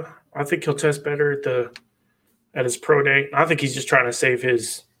 I think he'll test better at his pro day. I think he's just trying to save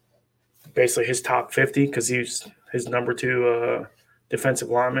his top 50 because he's his number 2 defensive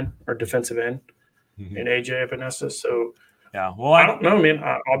lineman or defensive end in AJ Epinesa. So yeah, well, I don't know, man.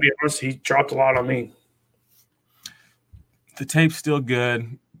 I'll be honest, he dropped a lot on me. The tape's still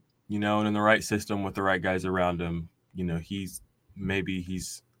good, and in the right system with the right guys around him. He's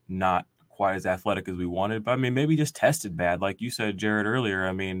not quite as athletic as we wanted, but I mean, maybe just tested bad. Like you said, Jared, earlier,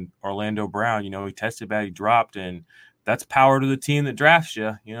 I mean, Orlando Brown, he tested bad, he dropped, and that's power to the team that drafts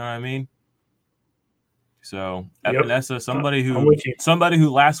you. You know what I mean? So Epinesa, somebody who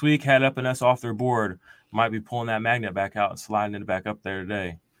last week had Epinesa off their board, might be pulling that magnet back out and sliding it back up there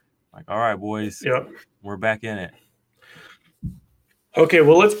today. Like, all right, boys, we're back in it. Okay,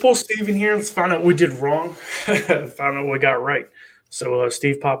 well, let's pull Steve in here. Let's find out what we did wrong, find out what we got right. So,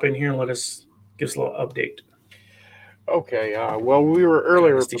 Steve, pop in here and give us a little update. Okay, well, we were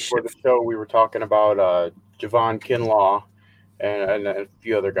earlier before the show, we were talking about Javon Kinlaw and a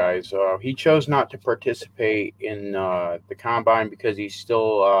few other guys. He chose not to participate in the combine because he's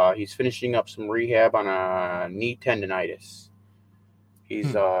still he's finishing up some rehab on a knee tendonitis.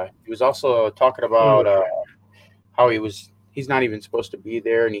 He was also talking about how he's not even supposed to be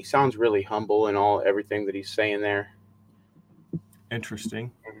there, and he sounds really humble in everything that he's saying there.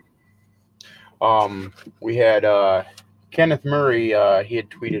 Interesting. We had Kenneth Murray. He had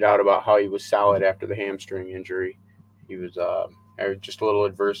tweeted out about how he was solid after the hamstring injury. He was just a little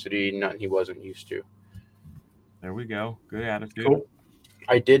adversity, nothing he wasn't used to. There we go. Good attitude. Cool.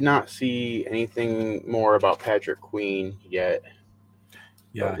 I did not see anything more about Patrick Queen yet.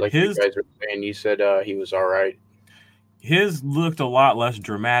 Yeah, like you guys were saying, you said he was all right. His looked a lot less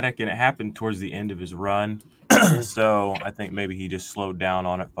dramatic, and it happened towards the end of his run. So I think maybe he just slowed down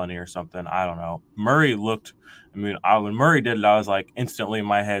on it funny or something. I don't know. Murray looked, when Murray did it, I was like, instantly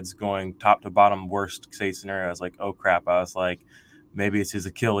my head's going top to bottom, worst case scenario. I was like, oh crap. I was like, maybe it's his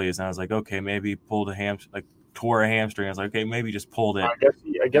Achilles. And I was like, okay, maybe he pulled tore a hamstring. I was like, okay, maybe he just pulled it.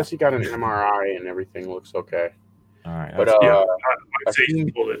 I guess he got an MRI and everything looks okay. All right. But I'd say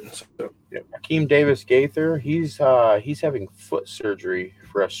he pulled it. So. Akeem Davis Gaither, he's having foot surgery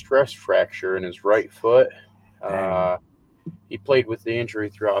for a stress fracture in his right foot. He played with the injury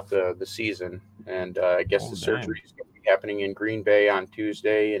throughout the season, and I guess the surgery is going to be happening in Green Bay on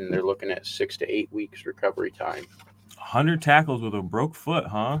Tuesday, and they're looking at 6 to 8 weeks recovery time. 100 tackles with a broke foot,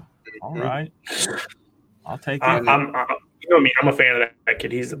 huh? All right. I'll take it. You know me, I'm a fan of that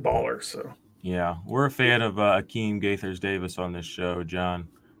kid. He's a baller, so. Yeah, we're a fan of Akeem Gaithers-Davis on this show, John.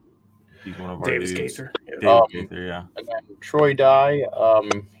 He's one of our Davis dudes. Gaither. Davis Gaither, yeah. And then Troy Dye,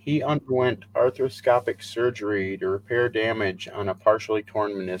 he underwent arthroscopic surgery to repair damage on a partially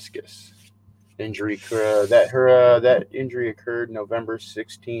torn meniscus. That injury occurred November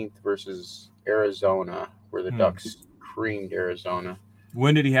 16th versus Arizona, where the Ducks creamed Arizona.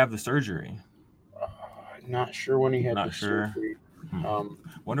 When did he have the surgery? Not sure when he had surgery.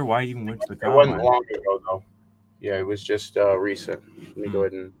 Wonder why he even went to the combine. It wasn't long ago, though. Yeah, it was just recent. Let me go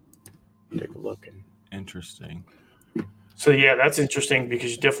ahead and take a look. Interesting. So, yeah, that's interesting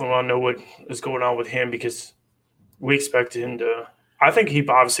because you definitely want to know what is going on with him because we expect him to – I think he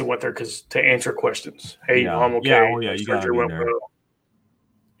obviously went there to answer questions. Hey, I'm okay. Yeah, well, yeah, you got to be there.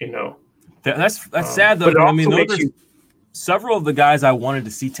 You know. That's sad, though. I mean, several of the guys I wanted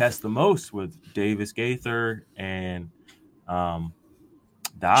to see test the most with Davis Gaither and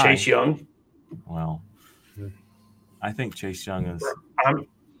Dye. Chase Young. Well, I think Chase Young is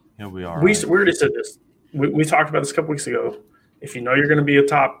he'll be all right. We already said this. We talked about this a couple weeks ago. If you know you're going to be a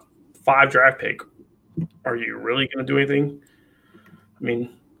top 5 draft pick, are you really going to do anything? I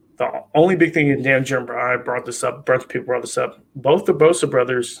mean, the only big thing in Dan Jumper, I brought this up, a bunch of people brought this up. Both the Bosa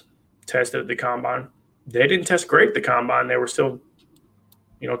brothers tested at the combine. They didn't test great at the combine. They were still,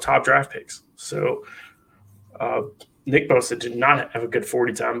 top draft picks. So Nick Bosa did not have a good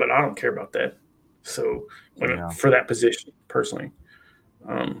 40 time, but I don't care about that. So for that position, personally,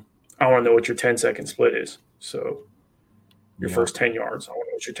 I want to know what your 10-second split is. So your first 10 yards, I want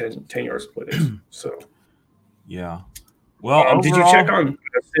to know what your 10-yard split is. So yeah. Well, overall, did you check on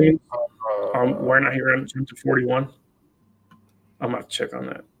Simmons? Where not he jumped to 41? I'm going to have to check on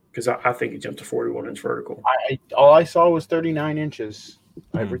that because I think he jumped to 41 inch vertical. All I saw was 39 inches.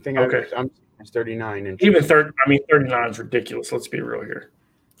 Everything I'm seeing is 39 inches. Even 39 is ridiculous. Let's be real here.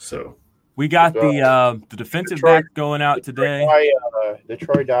 So we got the defensive back going out today. The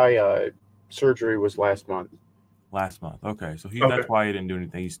Troy Dye surgery was last month. Okay, so that's why he didn't do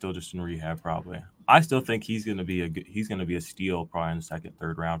anything. He's still just in rehab, probably. I still think he's going to be a steal, probably in the second,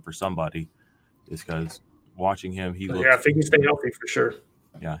 third round for somebody, just because watching him, he looks. Yeah, I think he stay healthy for sure.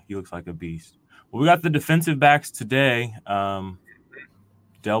 Yeah, he looks like a beast. Well, we got the defensive backs today: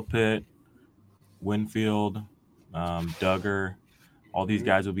 Delpit, Winfield, Duggar. All these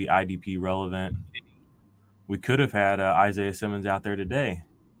guys will be IDP relevant. We could have had Isaiah Simmons out there today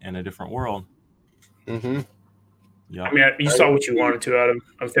in a different world. Mm-hmm. Yep. I mean, you saw what you wanted to out of him.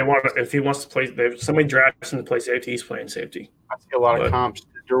 If he wants to play, if somebody drafts him to play safety, he's playing safety. I see a lot of comps to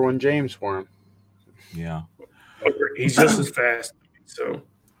Derwin James for him. Yeah, he's just as fast. So,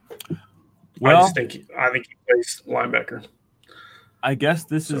 well, I think he plays linebacker. I guess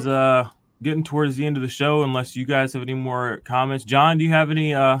this is getting towards the end of the show. Unless you guys have any more comments, John, do you have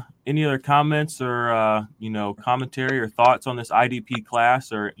any other comments or commentary or thoughts on this IDP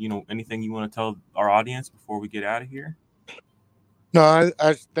class, or anything you want to tell our audience before we get out of here? No,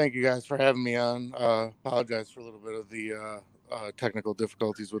 I thank you guys for having me on. Apologize for a little bit of the technical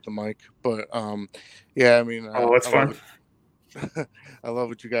difficulties with the mic, but yeah, I mean, it's fun. I love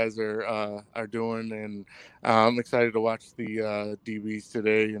what you guys are doing, and I'm excited to watch the DBs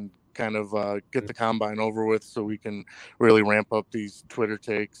today and kind of get the combine over with so we can really ramp up these Twitter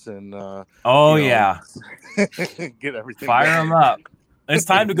takes and yeah, get everything. Fire them up. It's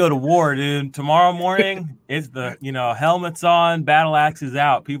time to go to war, dude. Tomorrow morning, it's the helmets on, battle axes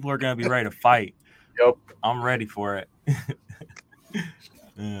out. People are gonna be ready to fight. Yep, I'm ready for it.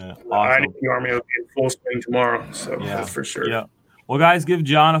 Yeah, The awesome. IDP Army will be in full swing tomorrow, so that's for sure. Yeah. Well, guys, give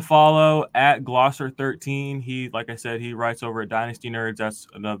John a follow at Glosser13. He, like I said, he writes over at Dynasty Nerds. That's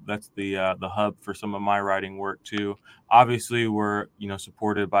the hub for some of my writing work too. Obviously, we're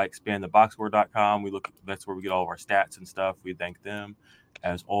supported by expandtheboxscore.com. That's where we get all of our stats and stuff. We thank them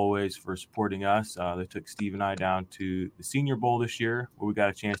as always for supporting us. They took Steve and I down to the Senior Bowl this year, where we got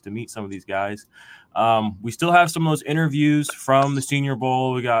a chance to meet some of these guys. We still have some of those interviews from the Senior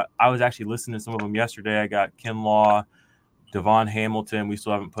Bowl. I was actually listening to some of them yesterday. I got Kinlaw, Devon Hamilton, we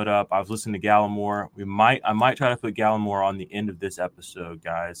still haven't put up. I was listening to Gallimore. I might try to put Gallimore on the end of this episode,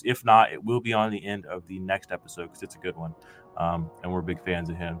 guys. If not, it will be on the end of the next episode because it's a good one. And we're big fans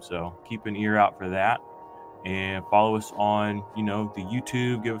of him. So keep an ear out for that. And follow us on, the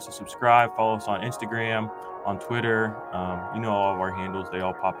YouTube. Give us a subscribe. Follow us on Instagram, on Twitter. All of our handles, they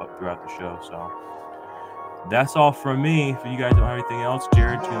all pop up throughout the show. So that's all from me. If you guys don't have anything else,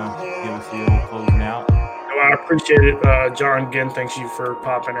 Jared, give us the old closing out. I appreciate it, John. Again, thanks you for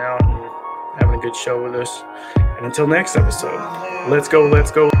popping out and having a good show with us. And until next episode, let's go. In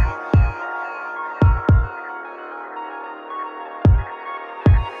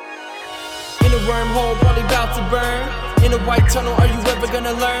a wormhole, probably about to burn. In a white tunnel, are you ever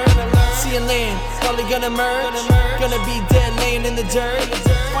gonna learn? See a land, probably gonna merge. Gonna be dead laying in the dirt.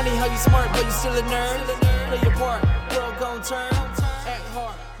 Funny how you smart, but you still a nerd. Play your part, world gon' turn.